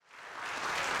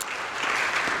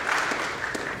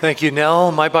Thank you,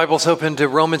 Nell. My Bible's open to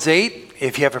Romans 8.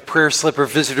 If you have a prayer slip or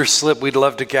visitor slip, we'd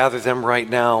love to gather them right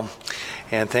now.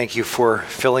 And thank you for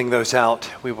filling those out.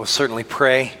 We will certainly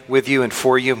pray with you and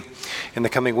for you in the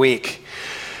coming week.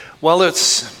 Well,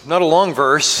 it's not a long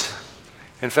verse.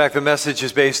 In fact, the message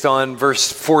is based on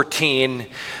verse 14.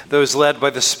 Those led by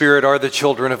the Spirit are the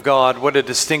children of God. What a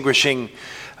distinguishing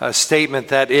statement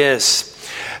that is.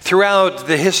 Throughout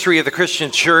the history of the Christian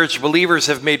church, believers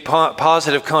have made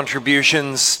positive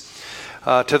contributions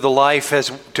to life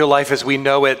as we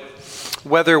know it.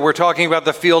 Whether we're talking about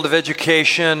the field of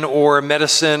education or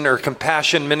medicine or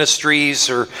compassion ministries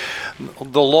or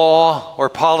the law or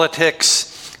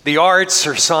politics, the arts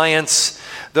or science,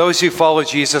 those who follow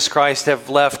Jesus Christ have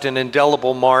left an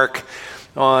indelible mark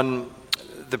on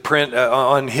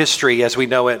on history as we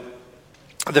know it.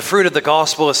 The fruit of the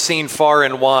gospel is seen far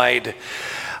and wide.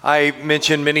 I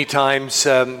mentioned many times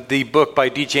the book by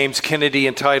D. James Kennedy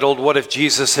entitled, What If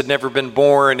Jesus Had Never Been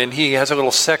Born? And he has a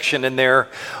little section in there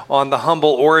on the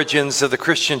humble origins of the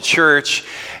Christian church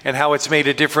and how it's made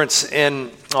a difference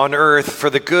on earth for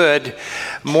the good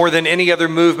more than any other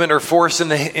movement or force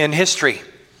in history.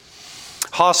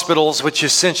 Hospitals, which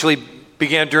essentially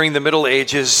began during the Middle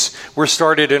Ages, were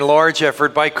started in large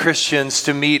effort by Christians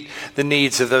to meet the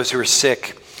needs of those who are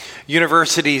sick.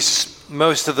 Universities,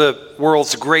 most of the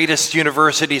world's greatest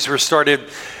universities were started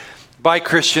by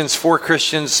Christians, for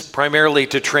Christians, primarily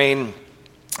to train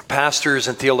pastors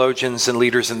and theologians and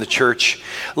leaders in the church.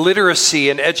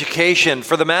 Literacy and education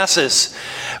for the masses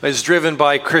is driven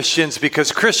by Christians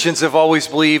because Christians have always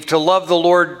believed to love the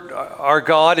Lord our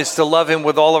God is to love him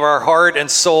with all of our heart and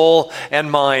soul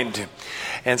and mind.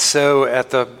 And so at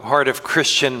the heart of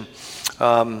Christian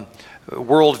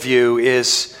worldview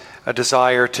is a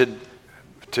desire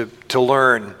to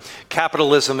learn.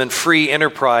 Capitalism and free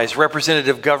enterprise,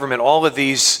 representative government, all of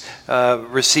these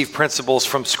receive principles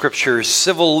from scriptures.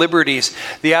 Civil liberties,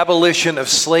 the abolition of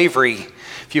slavery.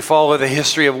 If you follow the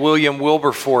history of William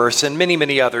Wilberforce and many,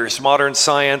 many others, modern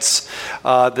science,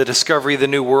 the discovery of the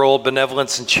new world,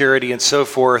 benevolence and charity and so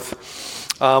forth.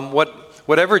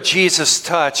 Whatever Jesus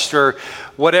touched or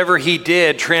whatever he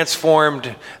did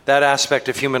transformed that aspect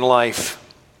of human life.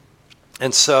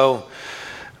 And so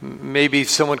maybe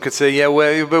someone could say,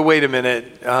 but wait a minute.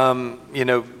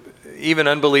 Even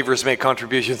unbelievers make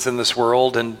contributions in this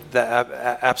world, and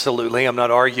absolutely, I'm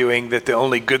not arguing that the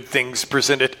only good things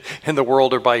presented in the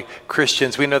world are by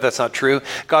Christians. We know that's not true.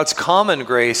 God's common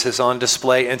grace is on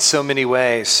display in so many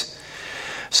ways.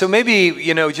 So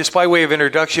maybe, just by way of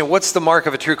introduction, what's the mark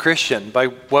of a true Christian? By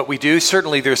what we do,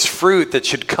 certainly there's fruit that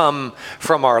should come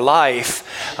from our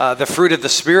life. The fruit of the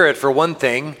Spirit, for one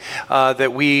thing,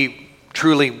 that we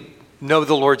truly know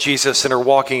the Lord Jesus and are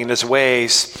walking in his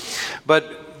ways.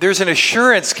 But there's an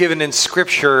assurance given in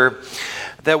Scripture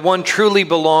that one truly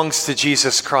belongs to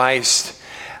Jesus Christ,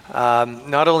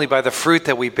 not only by the fruit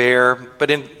that we bear,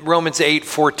 but in Romans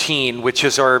 8:14, which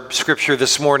is our scripture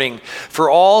this morning, for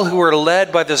all who are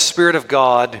led by the Spirit of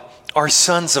God are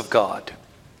sons of God,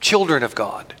 children of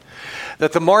God.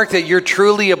 That the mark that you're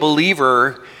truly a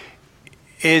believer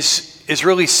is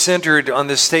really centered on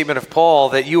this statement of Paul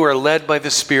that you are led by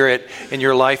the Spirit and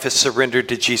your life is surrendered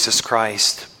to Jesus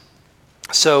Christ.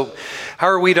 So how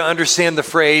are we to understand the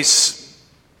phrase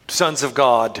sons of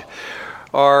God?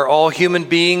 Are all human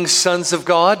beings sons of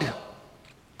God?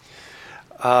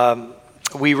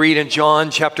 We read in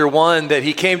John chapter 1 that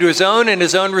he came to his own and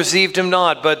his own received him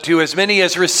not, but to as many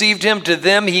as received him, to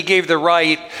them he gave the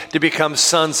right to become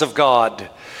sons of God.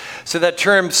 So that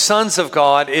term sons of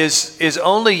God is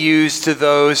only used to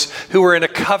those who are in a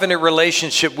covenant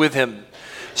relationship with him,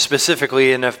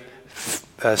 specifically in a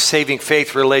saving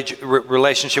faith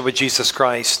relationship with Jesus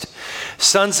Christ.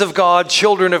 Sons of God,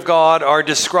 children of God are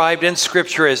described in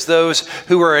Scripture as those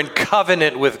who are in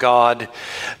covenant with God,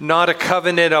 not a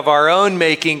covenant of our own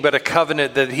making, but a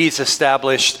covenant that he's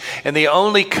established. And the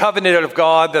only covenant of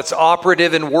God that's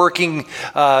operative and working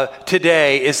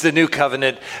today is the new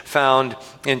covenant found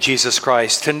in Jesus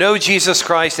Christ. To know Jesus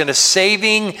Christ in a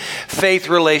saving faith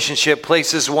relationship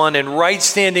places one in right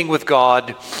standing with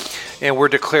God, and we're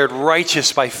declared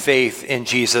righteous by faith in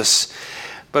Jesus,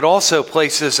 but also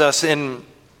places us in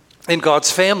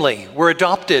God's family. We're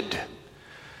adopted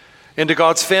into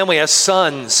God's family as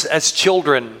sons, as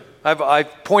children.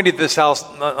 I've pointed this out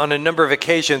on a number of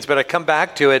occasions, but I come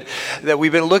back to it, that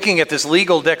we've been looking at this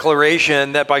legal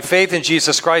declaration that by faith in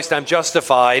Jesus Christ I'm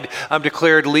justified, I'm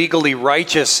declared legally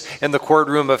righteous in the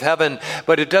courtroom of heaven,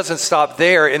 but it doesn't stop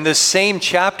there. In this same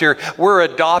chapter, we're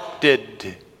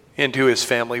adopted into his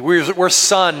family. We're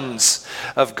sons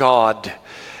of God.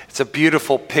 It's a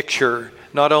beautiful picture.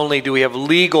 Not only do we have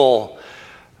legal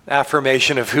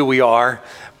affirmation of who we are,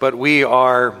 but we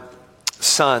are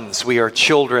sons. We are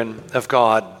children of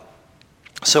God.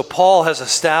 So Paul has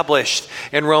established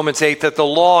in Romans 8 that the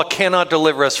law cannot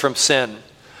deliver us from sin.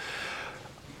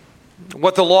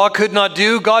 What the law could not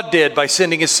do, God did by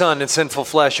sending his Son in sinful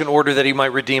flesh in order that he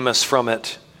might redeem us from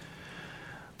it.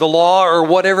 The law, or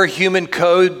whatever human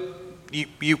code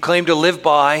you claim to live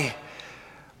by,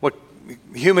 what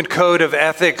human code of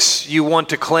ethics you want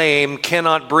to claim,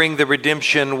 cannot bring the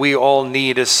redemption we all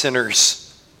need as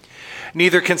sinners.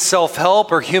 Neither can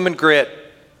self-help or human grit.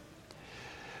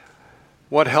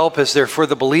 What help is there for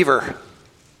the believer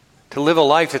to live a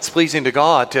life that's pleasing to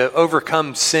God, to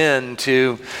overcome sin,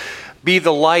 to be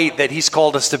the light that he's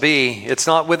called us to be? It's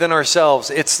not within ourselves.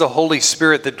 It's the Holy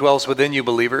Spirit that dwells within you,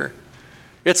 believer.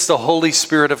 It's the Holy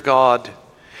Spirit of God.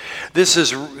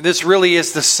 This really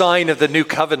is the sign of the new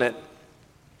covenant,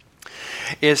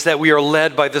 is that we are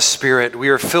led by the Spirit. We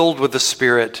are filled with the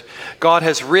Spirit. God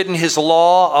has written his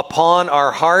law upon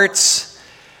our hearts.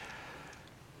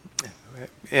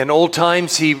 In old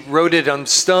times, he wrote it on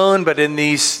stone, but in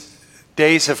these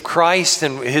days of Christ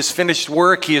and his finished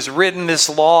work, he has written this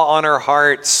law on our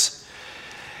hearts,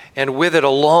 and with it a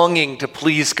longing to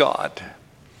please God.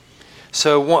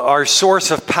 So our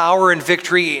source of power and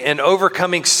victory in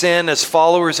overcoming sin as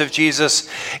followers of Jesus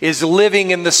is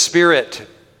living in the Spirit.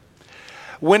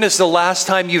 When is the last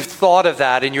time you've thought of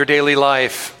that in your daily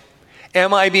life?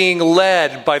 Am I being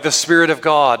led by the Spirit of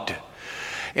God?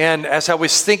 And as I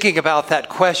was thinking about that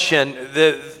question,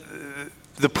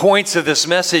 the points of this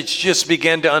message just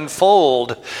began to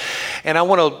unfold. And I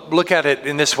want to look at it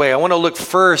in this way. I want to look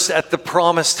first at the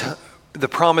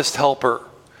promised helper.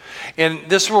 And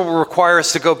this will require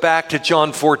us to go back to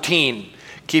John 14.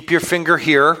 Keep your finger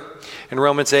here in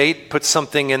Romans 8. Put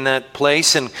something in that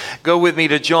place and go with me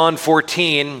to John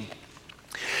 14.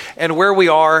 And where we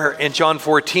are in John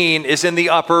 14 is in the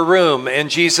upper room, and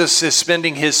Jesus is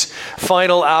spending his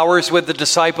final hours with the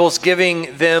disciples,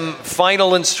 giving them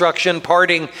final instruction,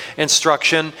 parting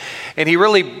instruction, and he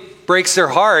really breaks their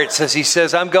hearts as he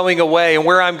says, I'm going away, and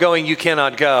where I'm going you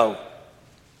cannot go.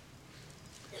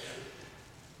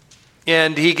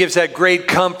 And he gives that great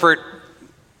comfort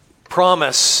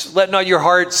promise. Let not your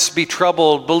hearts be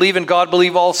troubled. Believe in God,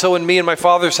 believe also in me. In my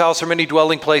Father's house are many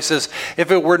dwelling places.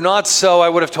 If it were not so, I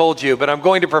would have told you. But I'm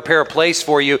going to prepare a place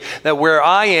for you, that where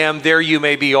I am, there you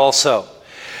may be also.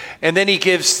 And then he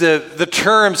gives the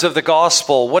terms of the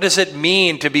gospel. What does it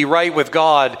mean to be right with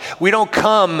God? We don't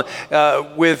come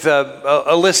with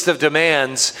a list of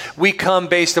demands. We come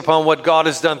based upon what God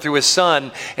has done through his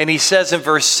Son. And he says in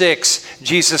verse 6,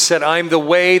 Jesus said, I'm the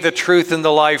way, the truth, and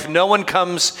the life. No one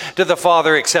comes to the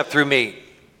Father except through me.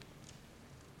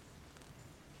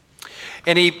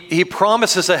 And he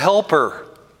promises a helper.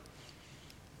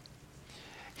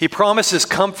 He promises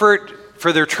comfort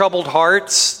for their troubled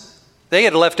hearts. They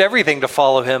had left everything to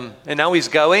follow him, and now he's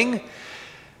going.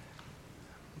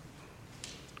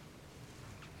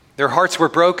 Their hearts were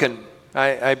broken.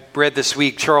 I read this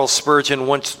week, Charles Spurgeon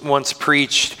once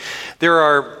preached, there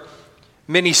are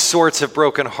many sorts of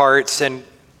broken hearts, and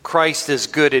Christ is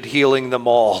good at healing them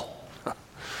all.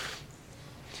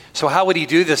 So how would he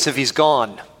do this if he's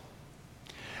gone?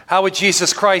 How would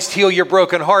Jesus Christ heal your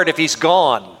broken heart if he's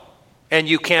gone, and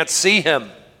you can't see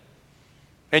him,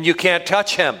 and you can't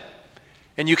touch him?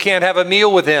 And you can't have a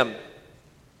meal with him?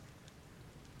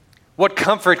 What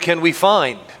comfort can we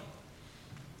find?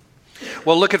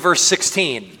 Well, look at verse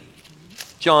 16.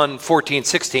 John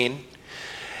 14:16.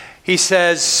 He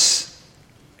says,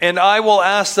 and I will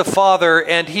ask the Father,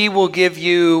 and he will give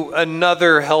you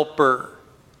another helper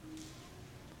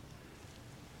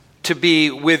to be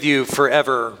with you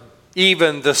forever,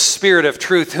 even the Spirit of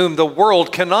truth, whom the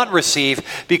world cannot receive,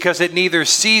 because it neither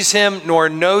sees him nor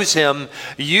knows him.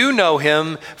 You know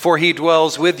him, for he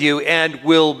dwells with you and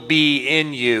will be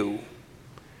in you.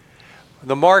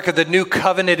 The mark of the new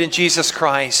covenant in Jesus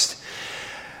Christ,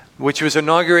 which was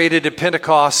inaugurated at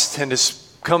Pentecost and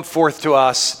has come forth to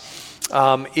us,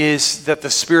 is that the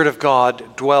Spirit of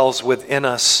God dwells within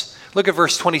us. Look at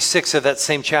verse 26 of that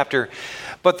same chapter.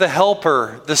 But the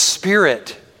Helper, the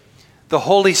Spirit, the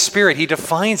Holy Spirit, he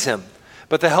defines him.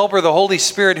 But the Helper, the Holy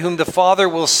Spirit, whom the Father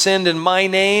will send in my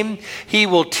name, he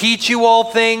will teach you all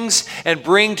things and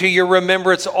bring to your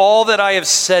remembrance all that I have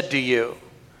said to you.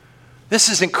 This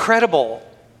is incredible.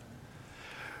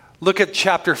 Look at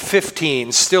chapter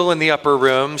 15, still in the upper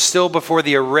room, still before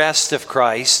the arrest of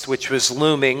Christ, which was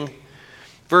looming.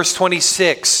 Verse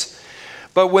 26.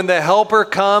 But when the Helper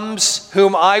comes,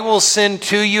 whom I will send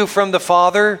to you from the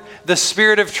Father, the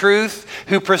Spirit of truth,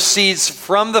 who proceeds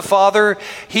from the Father,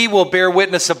 he will bear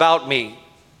witness about me.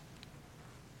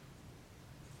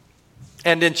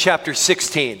 And in chapter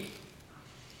 16,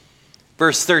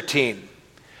 verse 13,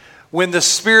 when the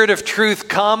Spirit of truth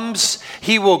comes,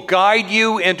 he will guide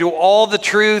you into all the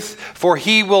truth, for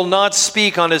he will not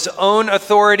speak on his own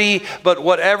authority, but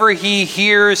whatever he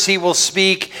hears, he will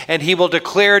speak, and he will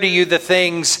declare to you the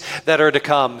things that are to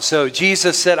come. So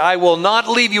Jesus said, I will not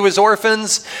leave you as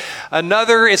orphans.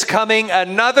 Another is coming,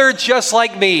 another just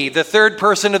like me, the third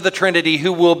person of the Trinity,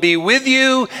 who will be with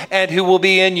you and who will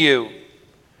be in you.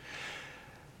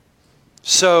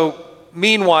 So,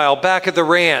 meanwhile, back at the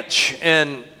ranch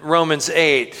in Romans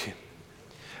 8,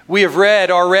 we have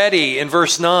read already in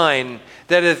verse 9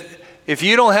 that if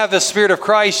you don't have the Spirit of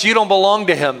Christ, you don't belong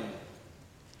to him.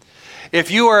 If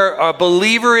you are a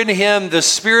believer in him, the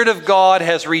Spirit of God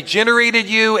has regenerated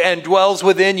you and dwells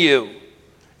within you.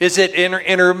 Is it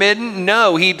intermittent?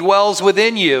 No, he dwells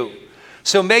within you.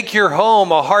 So make your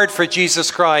home a heart for Jesus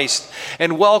Christ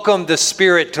and welcome the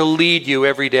Spirit to lead you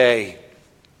every day,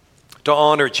 to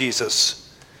honor Jesus.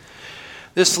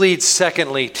 This leads,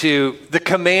 secondly, to the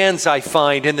commands I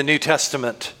find in the New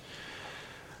Testament.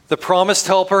 The promised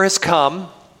helper has come.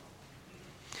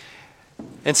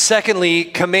 And secondly,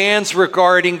 commands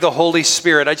regarding the Holy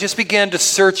Spirit. I just began to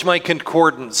search my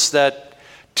concordance, that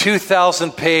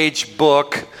 2,000-page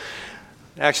book.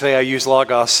 Actually, I use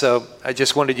Logos, so I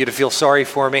just wanted you to feel sorry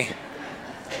for me.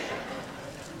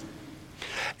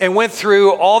 And went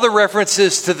through all the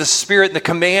references to the Spirit and the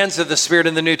commands of the Spirit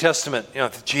in the New Testament.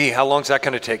 How long is that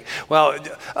going to take? Well,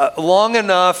 long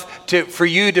enough for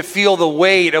you to feel the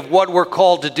weight of what we're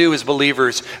called to do as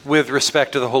believers with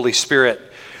respect to the Holy Spirit.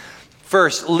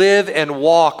 First, live and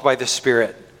walk by the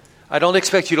Spirit. I don't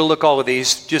expect you to look all of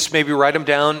these. Just maybe write them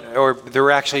down, or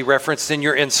they're actually referenced in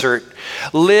your insert.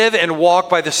 Live and walk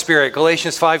by the Spirit.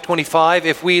 Galatians 5:25.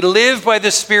 If we live by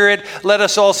the Spirit, let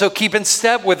us also keep in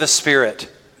step with the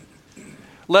Spirit.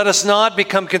 Let us not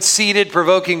become conceited,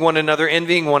 provoking one another,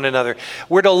 envying one another.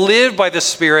 We're to live by the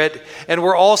Spirit, and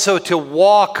we're also to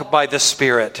walk by the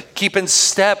Spirit. Keep in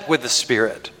step with the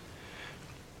Spirit.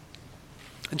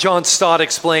 John Stott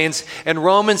explains, in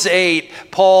Romans 8,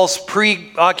 Paul's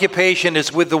preoccupation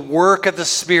is with the work of the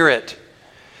Spirit.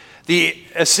 The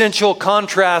essential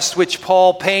contrast which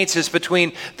Paul paints is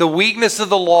between the weakness of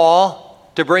the law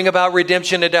to bring about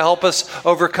redemption and to help us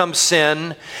overcome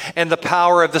sin, and the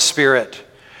power of the Spirit.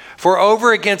 For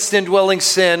over against indwelling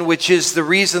sin, which is the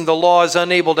reason the law is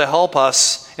unable to help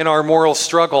us in our moral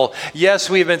struggle. Yes,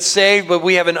 we have been saved, but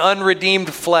we have an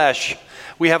unredeemed flesh.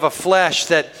 We have a flesh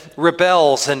that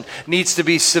rebels and needs to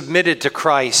be submitted to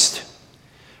Christ.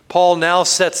 Paul now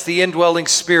sets the indwelling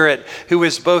Spirit, who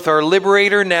is both our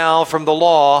liberator now from the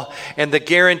law and the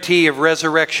guarantee of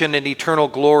resurrection and eternal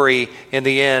glory in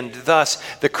the end. Thus,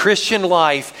 the Christian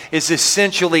life is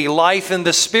essentially life in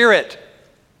the Spirit.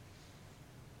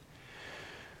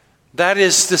 That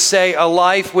is to say, a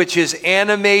life which is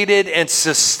animated and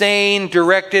sustained,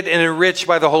 directed, and enriched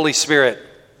by the Holy Spirit.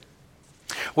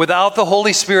 Without the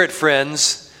Holy Spirit,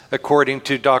 friends, according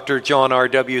to Dr. John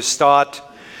R.W.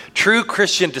 Stott, true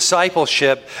Christian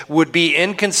discipleship would be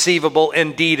inconceivable,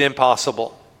 indeed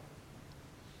impossible.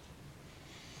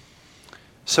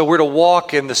 So we're to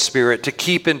walk in the Spirit, to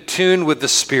keep in tune with the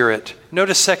Spirit.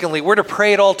 Notice, secondly, we're to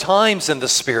pray at all times in the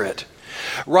Spirit.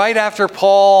 Right after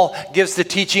Paul gives the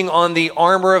teaching on the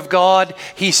armor of God,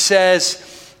 he says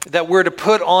that we're to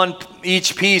put on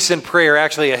each piece in prayer.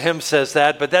 Actually, a hymn says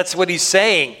that, but that's what he's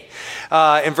saying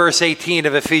in verse 18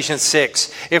 of Ephesians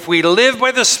 6. If we live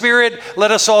by the Spirit,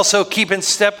 let us also keep in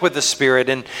step with the Spirit.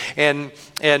 And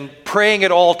praying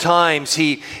at all times,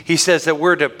 he says that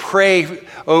we're to pray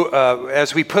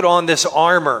as we put on this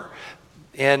armor,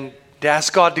 and to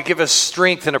ask God to give us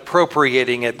strength in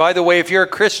appropriating it. By the way, if you're a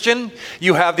Christian,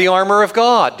 you have the armor of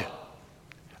God.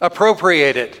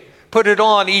 Appropriate it. Put it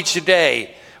on each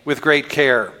day with great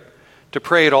care, to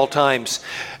pray at all times.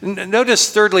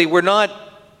 Notice, thirdly, we're not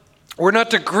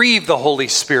to grieve the Holy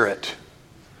Spirit.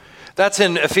 That's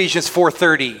in Ephesians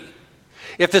 4:30.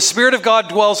 If the Spirit of God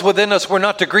dwells within us, we're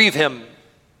not to grieve him.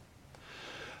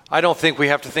 I don't think we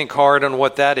have to think hard on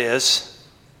what that is,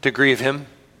 to grieve him.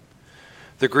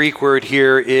 The Greek word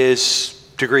here is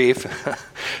to grieve,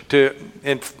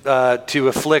 to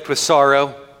afflict with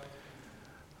sorrow,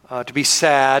 to be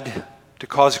sad, to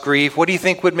cause grief. What do you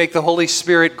think would make the Holy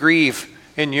Spirit grieve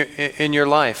in your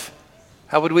life?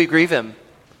 How would we grieve him?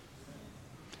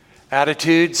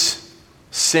 Attitudes,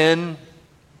 sin,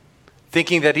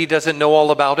 thinking that he doesn't know all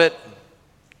about it.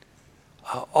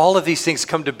 All of these things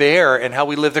come to bear in how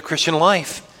we live the Christian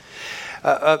life.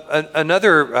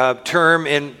 Another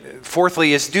term,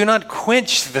 fourthly, is do not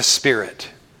quench the Spirit.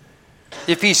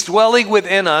 If he's dwelling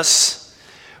within us,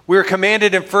 We're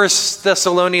commanded in 1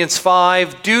 Thessalonians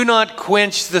 5, do not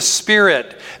quench the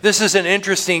Spirit. This is an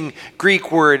interesting Greek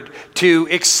word, to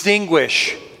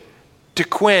extinguish, to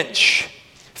quench,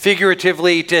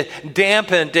 figuratively to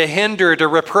dampen, to hinder, to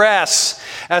repress,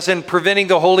 as in preventing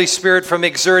the Holy Spirit from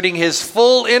exerting his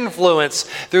full influence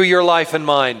through your life and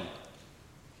mine.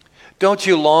 Don't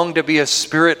you long to be a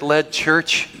Spirit-led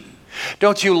church?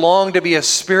 Don't you long to be a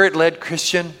Spirit-led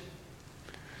Christian?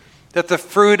 That the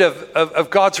fruit of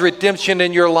God's redemption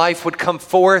in your life would come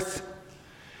forth.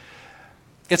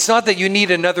 It's not that you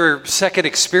need another second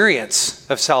experience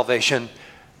of salvation.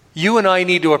 You and I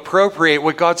need to appropriate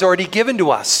what God's already given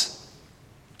to us,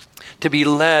 to be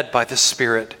led by the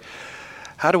Spirit.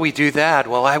 How do we do that?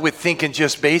 Well, I would think in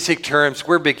just basic terms,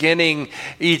 we're beginning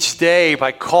each day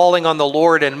by calling on the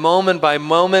Lord, and moment by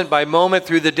moment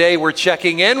through the day, we're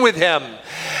checking in with him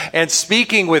and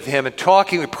speaking with him and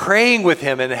talking, praying with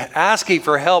him and asking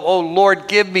for help. Oh Lord,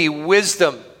 give me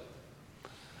wisdom.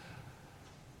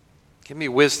 Give me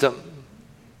wisdom.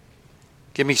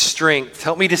 Give me strength.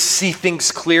 Help me to see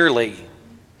things clearly.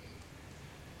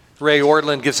 Ray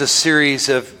Ortlund gives a series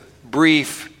of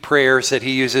brief prayers that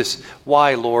he uses.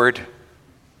 Why, Lord?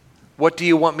 What do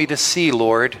you want me to see,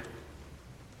 Lord?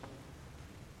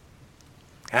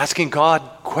 Asking God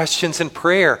questions in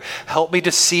prayer. Help me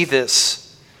to see this.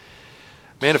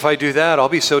 Man, if I do that, I'll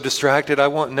be so distracted. I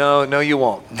won't. No, you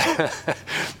won't.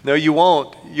 No, you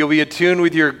won't. You'll be attuned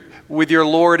with your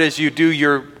Lord as you do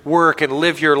your work and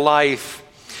live your life.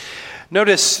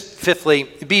 Notice, fifthly,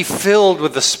 be filled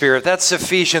with the Spirit. That's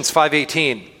Ephesians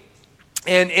 5:18.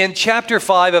 And in chapter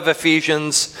 5 of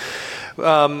Ephesians,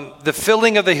 the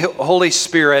filling of the Holy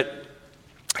Spirit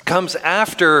comes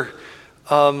after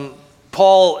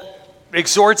Paul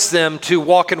exhorts them to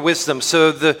walk in wisdom.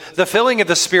 So the filling of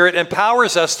the Spirit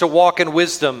empowers us to walk in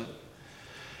wisdom.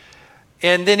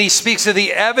 And then he speaks of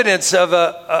the evidence of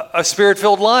a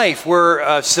Spirit-filled life. We're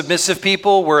a submissive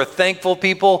people. We're a thankful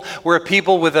people. We're a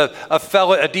people with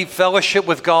a deep fellowship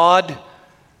with God.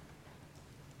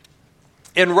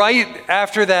 And right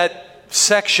after that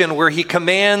section where he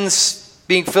commands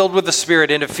being filled with the Spirit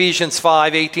in Ephesians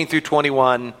 5:18 through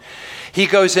 21, he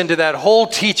goes into that whole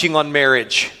teaching on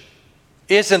marriage.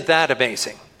 Isn't that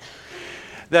amazing?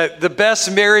 That the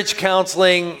best marriage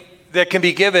counseling that can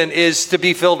be given is to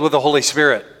be filled with the Holy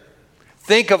Spirit.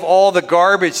 Think of all the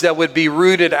garbage that would be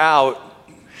rooted out.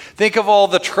 Think of all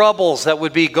the troubles that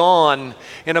would be gone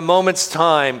in a moment's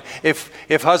time if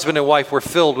husband and wife were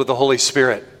filled with the Holy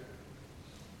Spirit.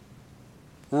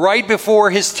 Right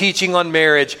before his teaching on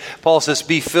marriage, Paul says,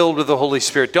 be filled with the Holy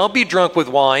Spirit. Don't be drunk with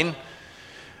wine,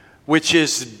 which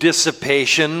is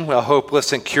dissipation, a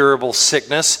hopeless and curable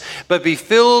sickness, but be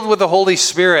filled with the Holy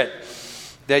Spirit,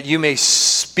 that you may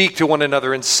speak to one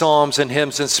another in psalms and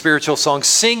hymns and spiritual songs,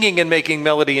 singing and making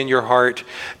melody in your heart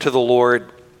to the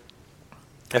Lord.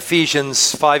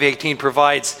 Ephesians 5:18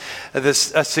 provides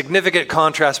a significant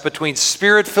contrast between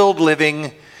Spirit-filled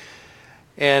living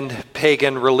and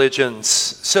pagan religions.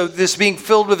 So this being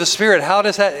filled with the Spirit, how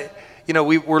does that,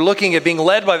 we're looking at being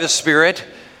led by the Spirit.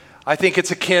 I think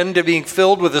it's akin to being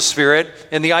filled with the Spirit.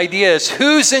 And the idea is,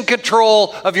 who's in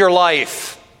control of your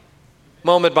life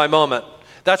moment by moment?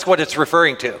 That's what it's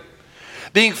referring to.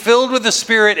 Being filled with the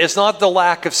Spirit is not the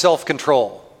lack of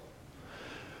self-control.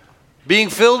 Being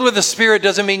filled with the Spirit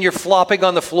doesn't mean you're flopping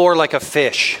on the floor like a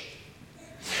fish.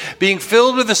 Being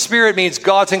filled with the Spirit means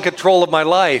God's in control of my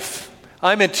life.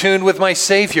 I'm in tune with my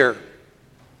Savior.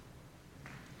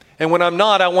 And when I'm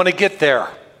not, I want to get there.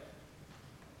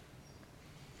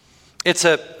 It's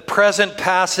a present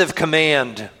passive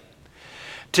command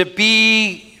to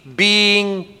be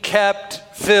being kept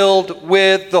filled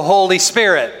with the Holy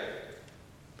Spirit.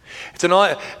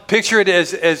 Picture it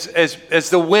as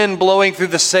the wind blowing through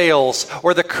the sails,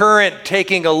 or the current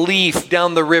taking a leaf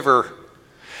down the river.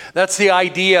 That's the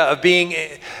idea of being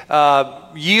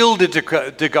yielded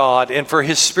to God and for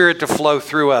his Spirit to flow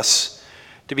through us,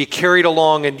 to be carried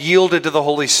along and yielded to the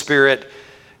Holy Spirit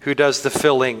who does the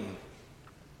filling.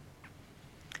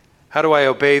 How do I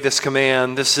obey this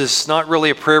command? This is not really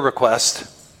a prayer request.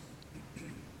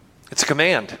 It's a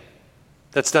command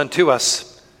that's done to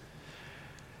us.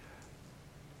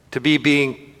 To be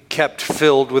being kept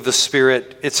filled with the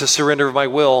Spirit, it's a surrender of my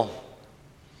will.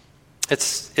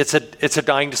 It's a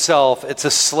dying to self. It's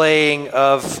a slaying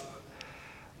of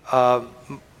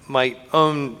my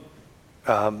own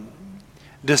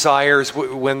desires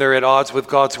when they're at odds with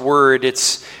God's word.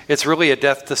 It's really a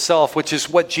death to self, which is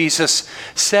what Jesus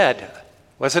said,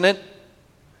 wasn't it?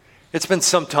 It's been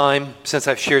some time since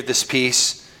I've shared this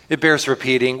piece. It bears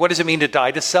repeating. What does it mean to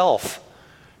die to self?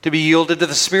 to be yielded to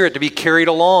the Spirit, to be carried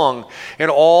along in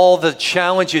all the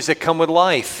challenges that come with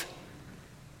life.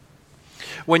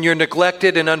 When you're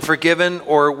neglected and unforgiven,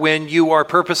 or when you are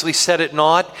purposely set at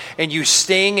naught and you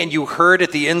sting and you hurt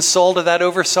at the insult of that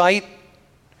oversight,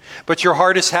 but your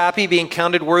heart is happy being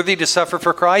counted worthy to suffer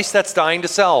for Christ, that's dying to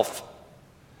self.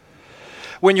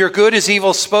 When your good is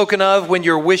evil spoken of, when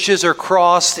your wishes are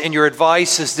crossed and your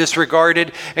advice is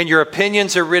disregarded and your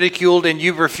opinions are ridiculed and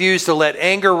you refuse to let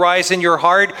anger rise in your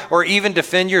heart or even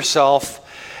defend yourself,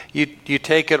 you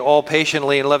take it all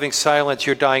patiently in loving silence,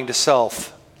 you're dying to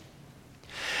self.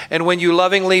 And when you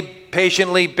lovingly,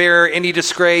 patiently bear any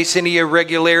disgrace, any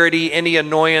irregularity, any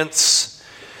annoyance,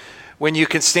 when you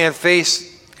can stand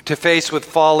face to face with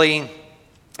folly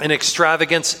and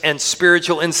extravagance and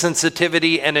spiritual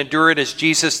insensitivity and endure it as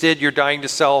Jesus did, you're dying to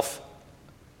self.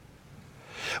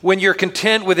 When you're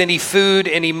content with any food,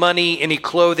 any money, any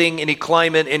clothing, any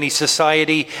climate, any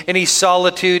society, any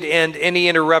solitude, and any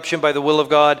interruption by the will of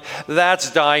God,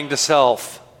 that's dying to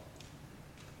self.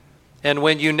 And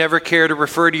when you never care to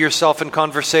refer to yourself in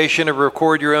conversation or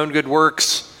record your own good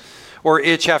works, or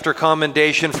itch after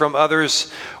commendation from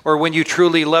others, or when you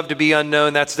truly love to be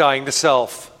unknown, that's dying to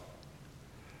self.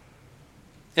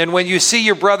 And when you see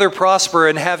your brother prosper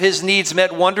and have his needs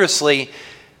met wondrously,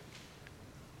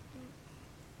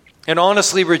 and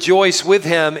honestly rejoice with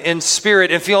him in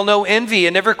spirit and feel no envy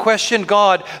and never question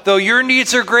God, though your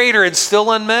needs are greater and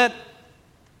still unmet,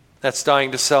 that's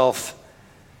dying to self.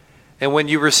 And when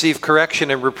you receive correction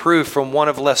and reproof from one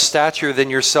of less stature than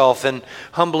yourself and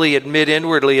humbly admit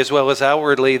inwardly as well as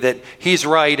outwardly that he's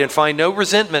right and find no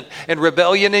resentment and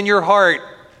rebellion in your heart,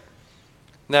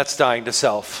 that's dying to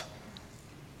self.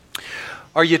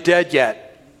 Are you dead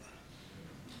yet?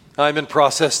 I'm in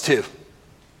process too.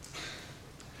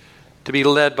 To be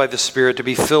led by the Spirit, to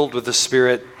be filled with the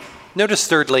Spirit. Notice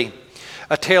thirdly,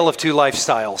 a tale of two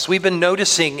lifestyles. We've been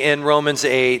noticing in Romans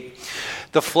 8,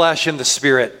 the flesh and the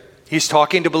Spirit. He's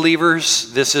talking to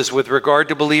believers. This is with regard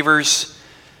to believers.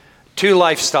 Two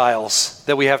lifestyles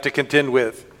that we have to contend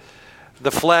with.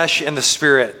 The flesh and the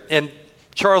Spirit. And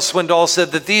Charles Swindoll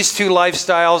said that these two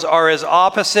lifestyles are as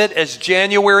opposite as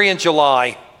January and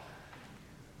July.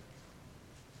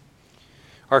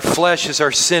 Our flesh is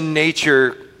our sin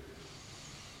nature.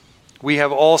 We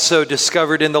have also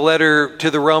discovered in the letter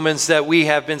to the Romans that we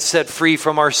have been set free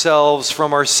from ourselves,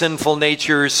 from our sinful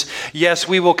natures. Yes,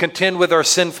 we will contend with our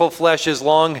sinful flesh as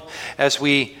long as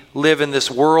we live in this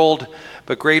world,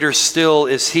 but greater still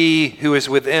is He who is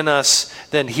within us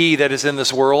than he that is in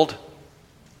this world.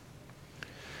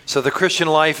 So the Christian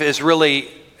life is really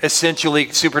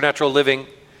essentially supernatural living,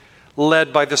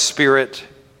 led by the Spirit,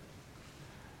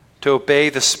 to obey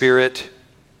the Spirit.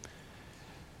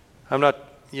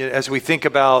 As we think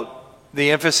about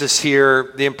the emphasis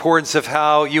here, the importance of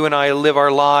how you and I live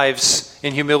our lives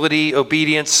in humility,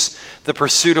 obedience, the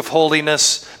pursuit of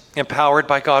holiness, empowered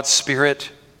by God's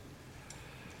Spirit.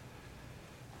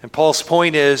 And Paul's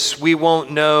point is, we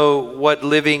won't know what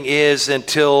living is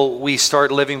until we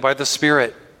start living by the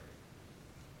Spirit.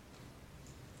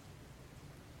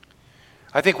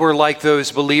 I think we're like those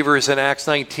believers in Acts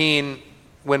 19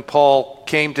 when Paul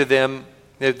came to them,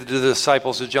 the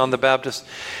disciples of John the Baptist,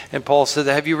 and Paul said,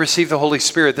 have you received the Holy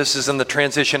Spirit? This is in the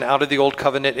transition out of the old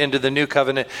covenant into the new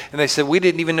covenant. And they said, we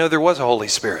didn't even know there was a Holy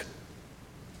Spirit.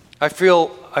 I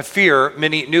fear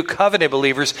many new covenant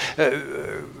believers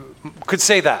could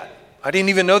say that. I didn't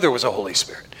even know there was a Holy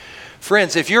Spirit.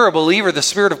 Friends, if you're a believer, the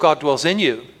Spirit of God dwells in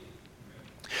you.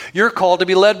 You're called to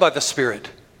be led by the Spirit,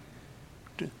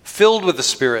 filled with the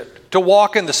Spirit, to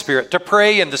walk in the Spirit, to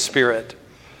pray in the Spirit.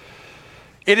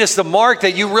 It is the mark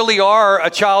that you really are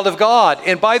a child of God.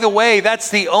 And by the way,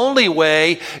 that's the only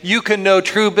way you can know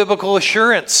true biblical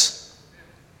assurance.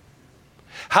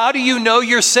 How do you know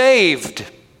you're saved?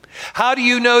 How do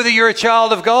you know that you're a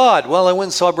child of God? Well, I went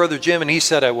and saw Brother Jim and he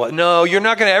said I was. No, you're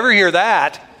not going to ever hear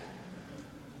that.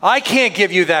 I can't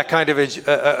give you that kind of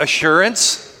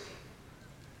assurance.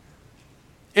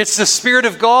 It's the Spirit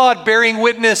of God bearing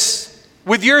witness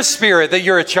with your spirit that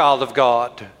you're a child of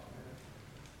God.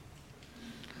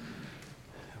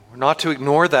 We're not to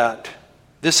ignore that.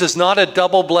 This is not a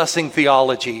double blessing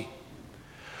theology.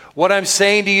 What I'm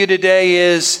saying to you today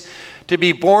is to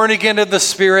be born again of the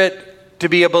Spirit, to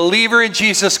be a believer in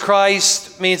Jesus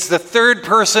Christ, means the third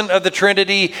person of the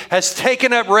Trinity has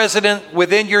taken up residence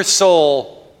within your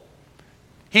soul.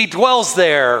 He dwells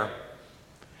there.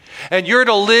 And you're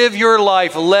to live your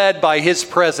life led by His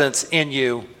presence in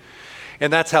you.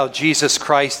 And that's how Jesus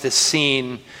Christ is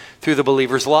seen through the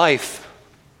believer's life.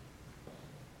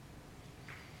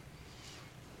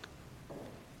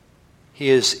 He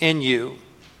is in you.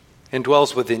 and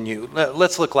dwells within you.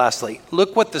 Let's look lastly.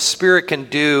 Look what the Spirit can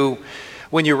do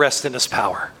when you rest in his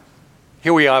power.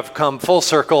 Here we have come full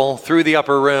circle through the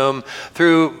upper room,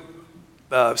 through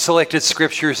selected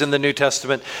scriptures in the New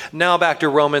Testament. Now back to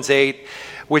Romans 8,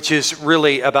 which is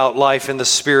really about life in the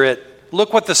Spirit.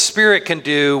 Look what the Spirit can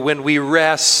do when we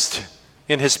rest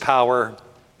in his power.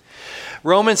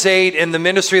 Romans 8 and the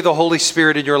ministry of the Holy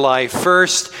Spirit in your life.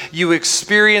 First, you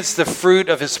experience the fruit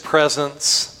of his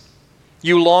presence.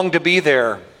 You long to be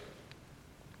there.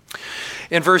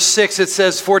 In verse 6 it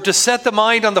says, for to set the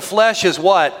mind on the flesh is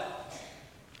what?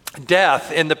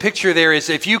 Death. And the picture there is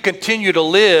if you continue to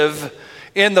live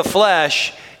in the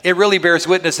flesh, it really bears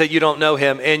witness that you don't know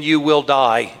him and you will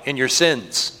die in your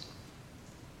sins.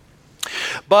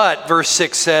 But verse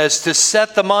 6 says, to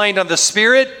set the mind on the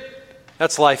Spirit,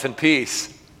 that's life and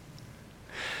peace.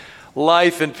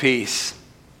 Life and peace.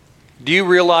 Do you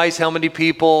realize how many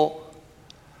people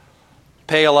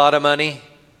pay a lot of money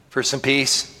for some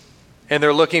peace? And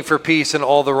they're looking for peace in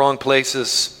all the wrong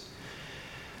places.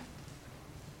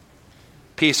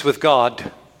 Peace with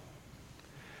God.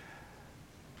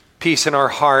 Peace in our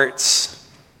hearts.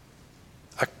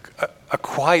 A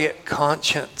quiet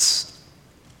conscience.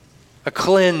 A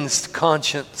cleansed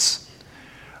conscience,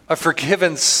 a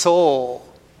forgiven soul,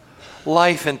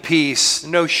 life and peace,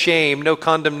 no shame, no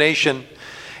condemnation.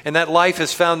 And that life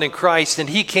is found in Christ, and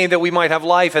he came that we might have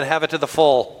life and have it to the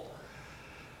full.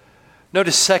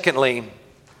 Notice, secondly,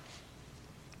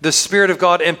 the Spirit of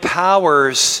God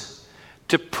empowers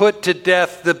to put to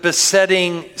death the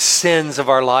besetting sins of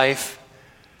our life.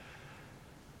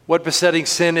 What besetting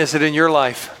sin is it in your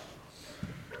life?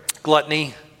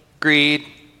 Gluttony, greed,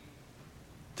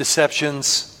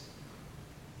 deceptions.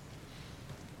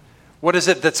 What is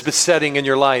it that's besetting in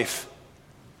your life?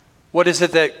 What is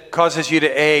it that causes you to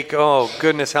ache? Oh,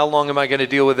 goodness, how long am I going to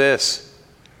deal with this?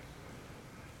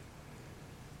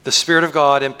 The Spirit of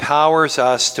God empowers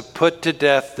us to put to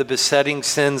death the besetting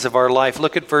sins of our life.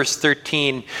 Look at verse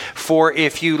 13. For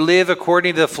if you live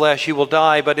according to the flesh, you will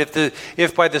die. But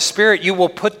if by the Spirit you will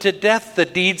put to death the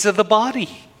deeds of the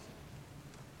body.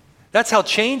 That's how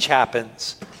change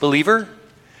happens, believer.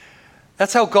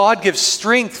 That's how God gives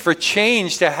strength for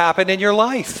change to happen in your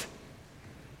life.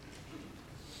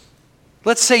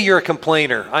 Let's say you're a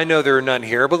complainer. I know there are none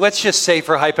here, but let's just say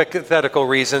for hypothetical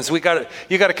reasons, you got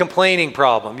a complaining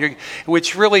problem,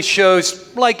 which really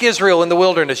shows, like Israel in the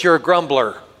wilderness, you're a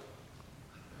grumbler.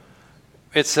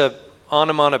 It's a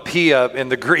onomatopoeia in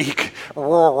the Greek,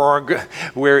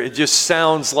 where it just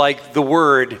sounds like the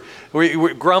word,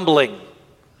 grumbling.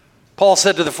 Paul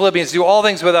said to the Philippians, do all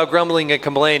things without grumbling and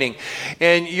complaining.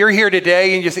 And you're here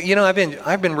today and you think,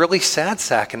 I've been really sad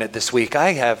sacking it this week.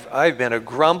 I've been a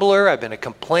grumbler, I've been a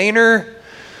complainer.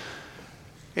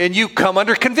 And you come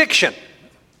under conviction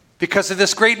because of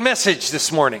this great message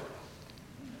this morning.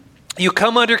 You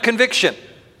come under conviction.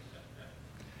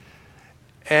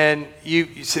 And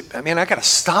you say, I got to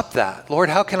stop that. Lord,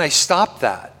 how can I stop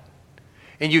that?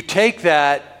 And you take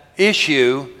that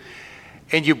issue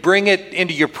and you bring it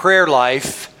into your prayer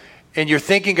life, and you're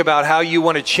thinking about how you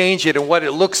want to change it and what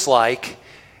it looks like,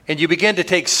 and you begin to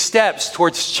take steps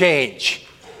towards change.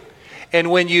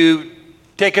 And when you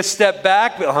take a step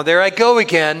back, oh, there I go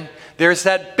again. There's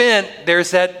that bent,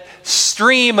 there's that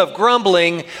stream of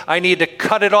grumbling. I need to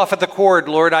cut it off at the cord,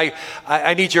 Lord.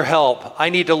 I need your help. I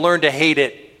need to learn to hate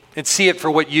it and see it for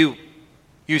what you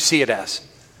see it as.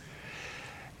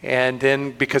 And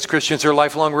then because Christians are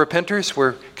lifelong repenters,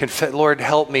 Lord,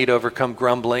 help me to overcome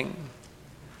grumbling.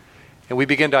 And we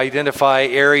begin to identify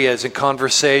areas and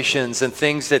conversations and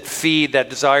things that feed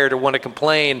that desire to want to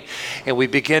complain. And we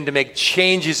begin to make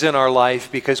changes in our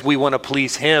life because we want to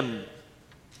please him.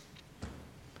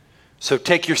 So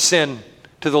take your sin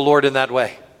to the Lord in that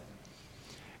way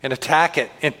and attack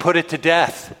it and put it to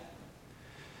death.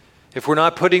 If we're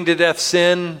not putting to death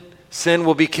sin, sin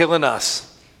will be killing us.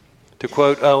 To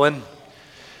quote Owen,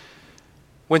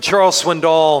 when Charles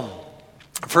Swindoll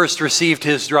first received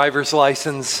his driver's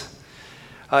license,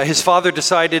 his father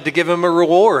decided to give him a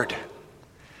reward.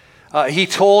 He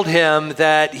told him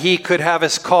that he could have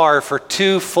his car for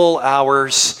 2 full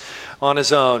hours on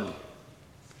his own.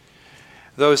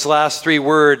 Those last 3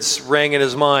 words rang in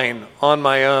his mind, on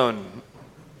my own,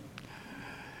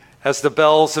 as the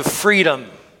bells of freedom.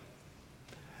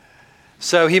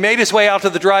 So he made his way out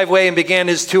to the driveway and began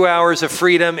his 2 hours of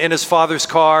freedom in his father's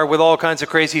car with all kinds of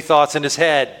crazy thoughts in his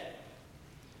head.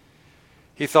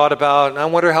 He thought about, I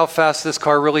wonder how fast this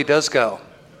car really does go.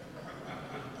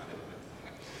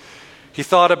 He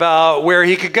thought about where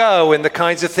he could go and the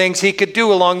kinds of things he could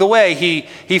do along the way.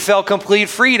 He felt complete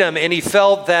freedom, and he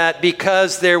felt that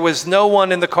because there was no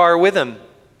one in the car with him,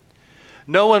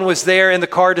 No one was there in the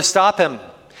car to stop him.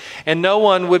 And no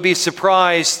one would be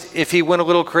surprised if he went a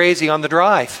little crazy on the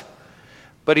drive.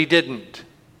 But he didn't.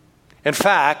 In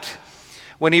fact,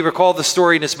 when he recalled the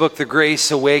story in his book, The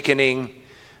Grace Awakening,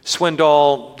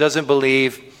 Swindoll doesn't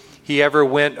believe he ever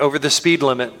went over the speed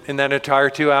limit in that entire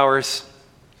 2 hours.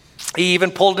 He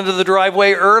even pulled into the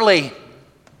driveway early.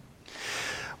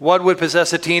 What would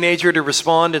possess a teenager to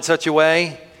respond in such a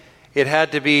way? It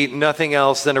had to be nothing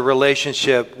else than a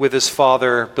relationship with his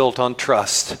father built on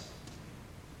trust.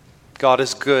 God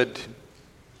is good,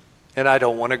 and I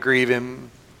don't want to grieve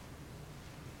him.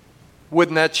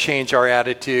 Wouldn't that change our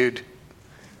attitude?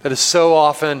 That is so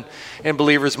often in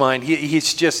believers' mind.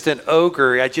 He's just an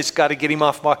ogre. I just got to get him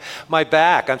off my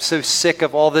back. I'm so sick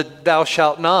of all the thou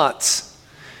shalt nots,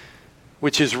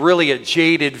 which is really a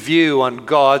jaded view on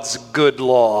God's good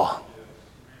law.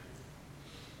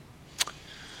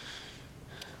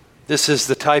 This is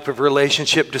the type of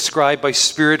relationship described by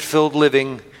Spirit-filled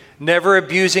living, never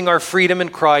abusing our freedom in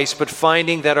Christ, but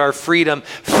finding that our freedom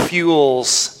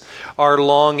fuels our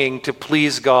longing to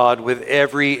please God with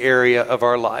every area of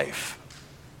our life.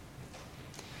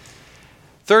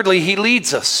 Thirdly, he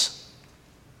leads us.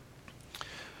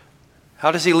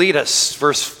 How does he lead us?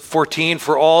 Verse 14,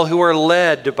 for all who are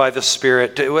led by the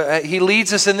Spirit. He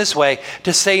leads us in this way,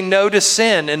 to say no to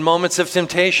sin in moments of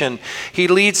temptation. He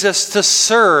leads us to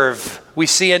serve. We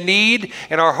see a need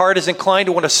and our heart is inclined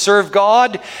to want to serve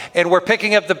God, and we're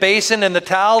picking up the basin and the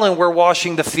towel and we're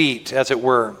washing the feet, as it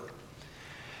were.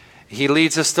 He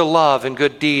leads us to love and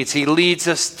good deeds. He leads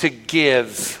us to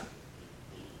give.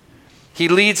 He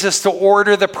leads us to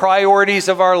order the priorities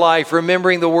of our life,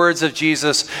 remembering the words of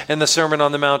Jesus in the Sermon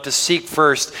on the Mount, to seek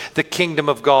first the kingdom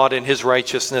of God and his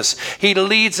righteousness. He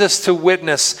leads us to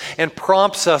witness and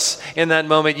prompts us in that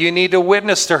moment. You need to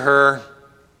witness to her.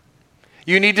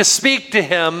 You need to speak to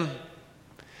him.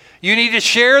 You need to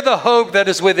share the hope that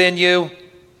is within you.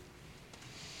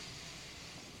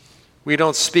 We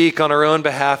don't speak on our own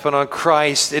behalf, but on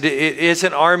Christ. It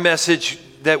isn't our message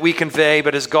that we convey,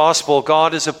 but his gospel.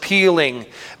 God is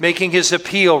making his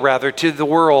appeal to the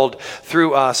world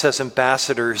through us as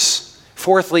ambassadors.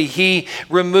 Fourthly, he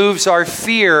removes our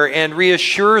fear and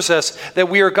reassures us that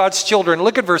we are God's children.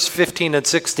 Look at verse 15 and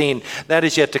 16. That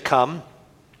is yet to come.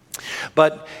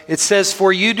 But it says,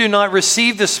 for you do not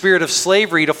receive the spirit of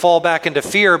slavery to fall back into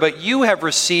fear, but you have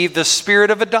received the spirit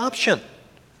of adoption.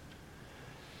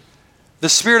 The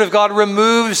Spirit of God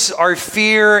removes our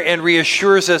fear and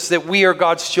reassures us that we are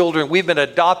God's children. We've been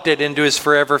adopted into his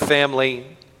forever family.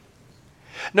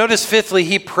 Notice fifthly,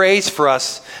 he prays for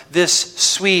us, this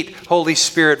sweet Holy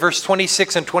Spirit. Verse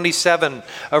 26 and 27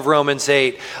 of Romans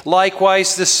 8.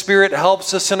 Likewise, the Spirit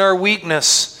helps us in our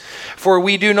weakness, for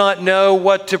we do not know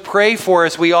what to pray for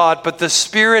as we ought, but the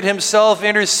Spirit himself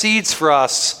intercedes for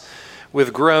us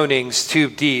with groanings too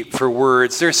deep for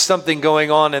words. There's something going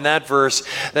on in that verse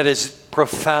that is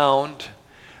profound,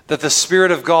 that the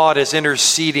Spirit of God is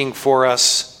interceding for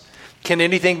us. Can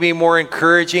anything be more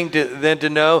encouraging than to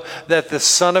know that the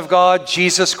Son of God,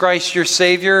 Jesus Christ, your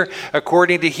Savior,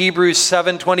 according to Hebrews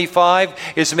 7:25,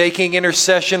 is making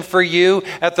intercession for you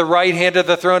at the right hand of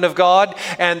the throne of God,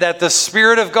 and that the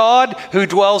Spirit of God who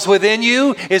dwells within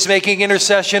you is making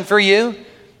intercession for you?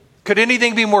 Could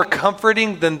anything be more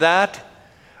comforting than that?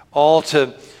 All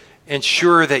to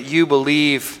ensure that you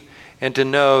believe and to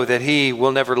know that he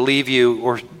will never leave you,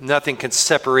 or nothing can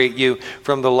separate you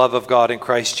from the love of God in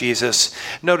Christ Jesus.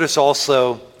 Notice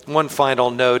also one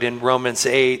final note in Romans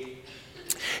 8.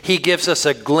 He gives us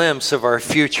a glimpse of our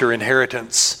future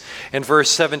inheritance. In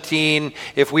verse 17,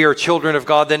 if we are children of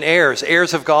God, then heirs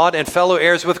of God and fellow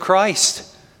heirs with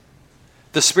Christ.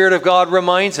 The Spirit of God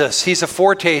reminds us he's a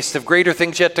foretaste of greater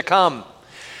things yet to come.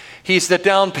 He's the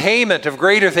down payment of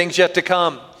greater things yet to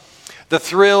come. The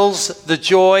thrills, the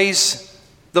joys,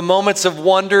 the moments of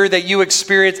wonder that you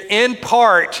experience in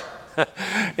part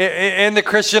in the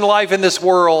Christian life in this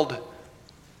world.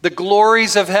 The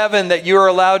glories of heaven that you're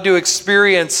allowed to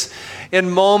experience in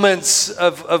moments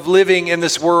of living in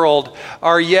this world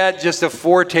are yet just a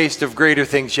foretaste of greater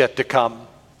things yet to come.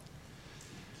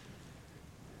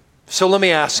 So let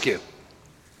me ask you,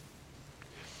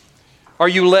 are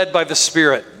you led by the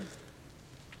Spirit?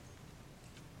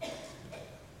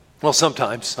 Well,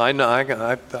 sometimes. I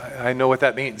know what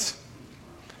that means.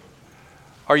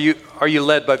 Are you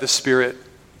led by the Spirit?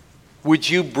 Would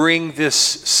you bring this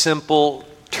simple,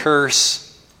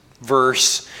 terse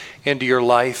verse into your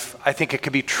life? I think it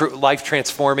could be life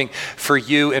transforming for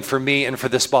you and for me and for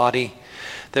this body,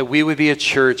 that we would be a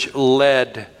church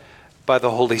led by the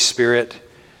Holy Spirit.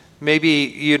 Maybe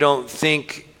you don't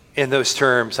think in those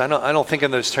terms. I don't think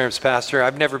in those terms, Pastor.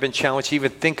 I've never been challenged to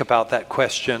even think about that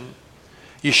question.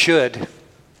 You should.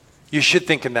 You should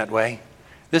think in that way.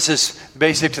 This is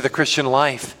basic to the Christian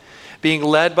life. Being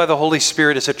led by the Holy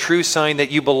Spirit is a true sign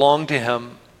that you belong to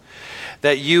Him,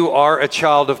 that you are a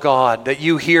child of God, that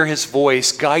you hear His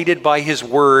voice, guided by His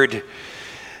word,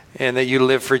 and that you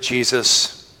live for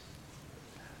Jesus.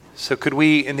 So could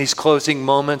we, in these closing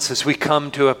moments, as we come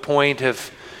to a point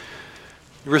of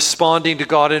responding to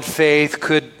God in faith,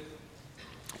 could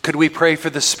we pray for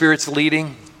the Spirit's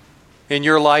leading in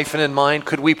your life and in mine?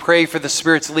 Could we pray for the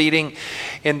Spirit's leading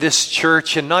in this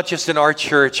church, and not just in our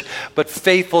church, but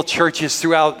faithful churches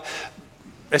throughout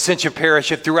Ascension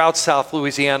Parish and throughout South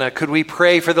Louisiana? Could we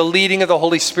pray for the leading of the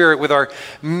Holy Spirit with our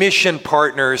mission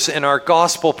partners and our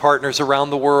gospel partners around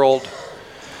the world?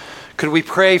 Could we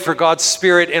pray for God's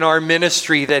Spirit in our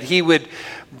ministry, that He would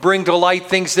bring to light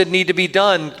things that need to be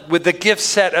done with the gift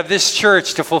set of this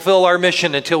church to fulfill our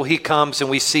mission until He comes and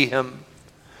we see Him?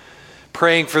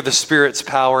 Praying for the Spirit's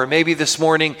power. Maybe this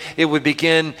morning it would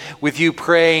begin with you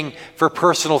praying for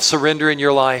personal surrender in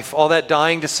your life. All that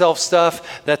dying to self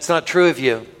stuff, that's not true of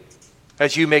you.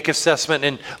 As you make assessment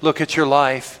and look at your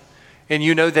life, and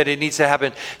you know that it needs to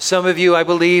happen. Some of you, I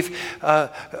believe,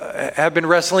 have been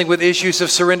wrestling with issues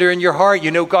of surrender in your heart.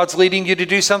 You know God's leading you to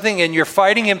do something, and you're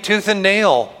fighting Him tooth and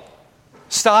nail.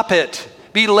 Stop it.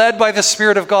 Be led by the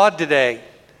Spirit of God today.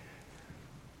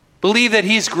 Believe that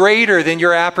He's greater than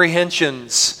your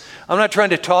apprehensions. I'm not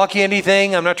trying to talk you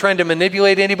anything. I'm not trying to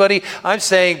manipulate anybody. I'm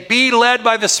saying be led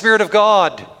by the Spirit of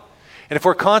God. And if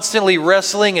we're constantly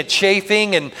wrestling and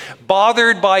chafing and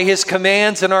bothered by His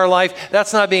commands in our life,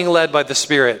 that's not being led by the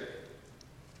Spirit.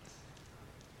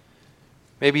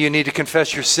 Maybe you need to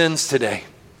confess your sins today.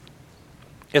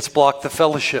 It's blocked the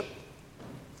fellowship.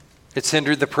 It's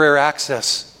hindered the prayer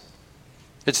access.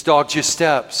 It's dogged your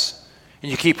steps.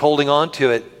 And you keep holding on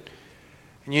to it.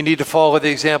 And you need to follow the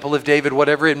example of David,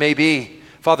 whatever it may be.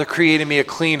 Father, create in me a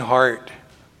clean heart,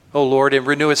 O Lord, and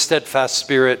renew a steadfast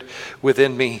spirit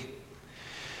within me.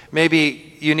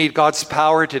 Maybe you need God's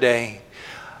power today.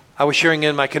 I was sharing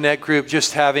in my Connect group,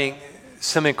 just having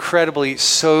some incredibly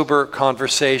sober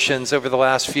conversations over the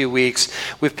last few weeks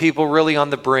with people really on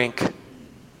the brink.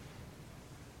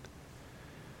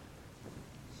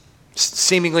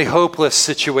 Seemingly hopeless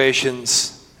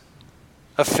situations.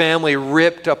 A family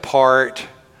ripped apart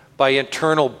by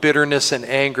internal bitterness and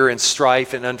anger and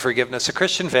strife and unforgiveness. A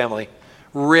Christian family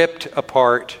ripped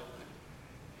apart.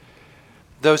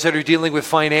 Those that are dealing with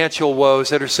financial woes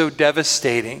that are so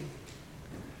devastating,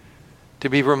 to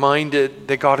be reminded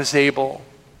that God is able.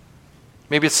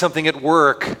 Maybe it's something at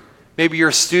work. Maybe you're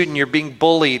a student, you're being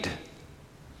bullied.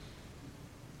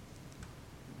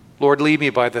 Lord, lead me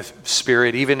by the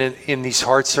Spirit, even in these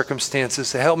hard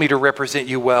circumstances, to help me to represent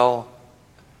you well.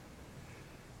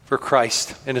 For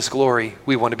Christ and His glory,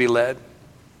 we want to be led.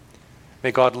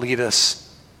 May God lead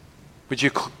us. Would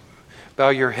you bow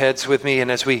your heads with me?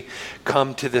 And as we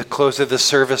come to the close of the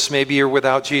service, maybe you're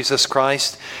without Jesus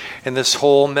Christ. And this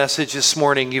whole message this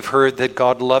morning, you've heard that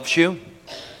God loves you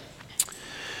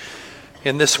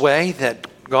in this way, that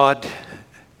God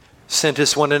sent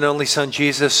His one and only Son,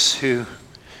 Jesus, who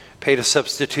paid a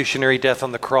substitutionary death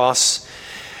on the cross.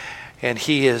 And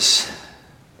He is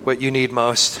what you need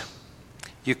most.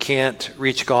 You can't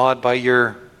reach God by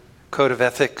your code of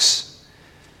ethics,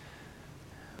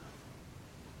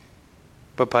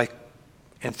 but by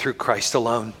and through Christ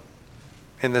alone.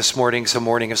 And this morning's a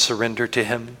morning of surrender to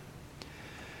Him.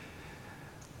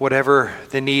 Whatever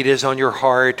the need is on your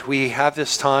heart, we have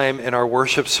this time in our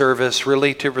worship service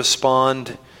really to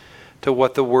respond to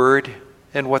what the Word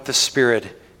and what the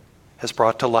Spirit has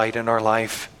brought to light in our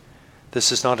life.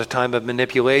 This is not a time of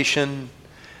manipulation.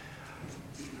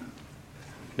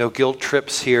 No guilt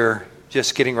trips here,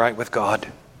 just getting right with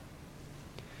God.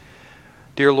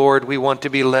 Dear Lord, we want to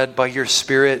be led by your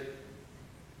Spirit.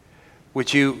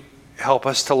 Would you help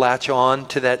us to latch on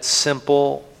to that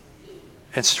simple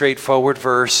and straightforward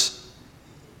verse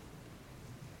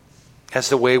as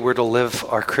the way we're to live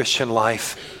our Christian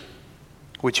life?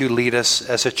 Would you lead us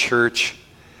as a church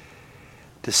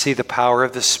to see the power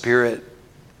of the Spirit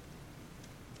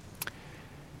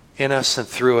in us and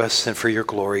through us and for your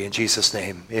glory. In Jesus'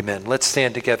 name, amen. Let's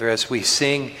stand together as we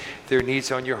sing. If there are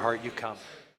needs on your heart, you come.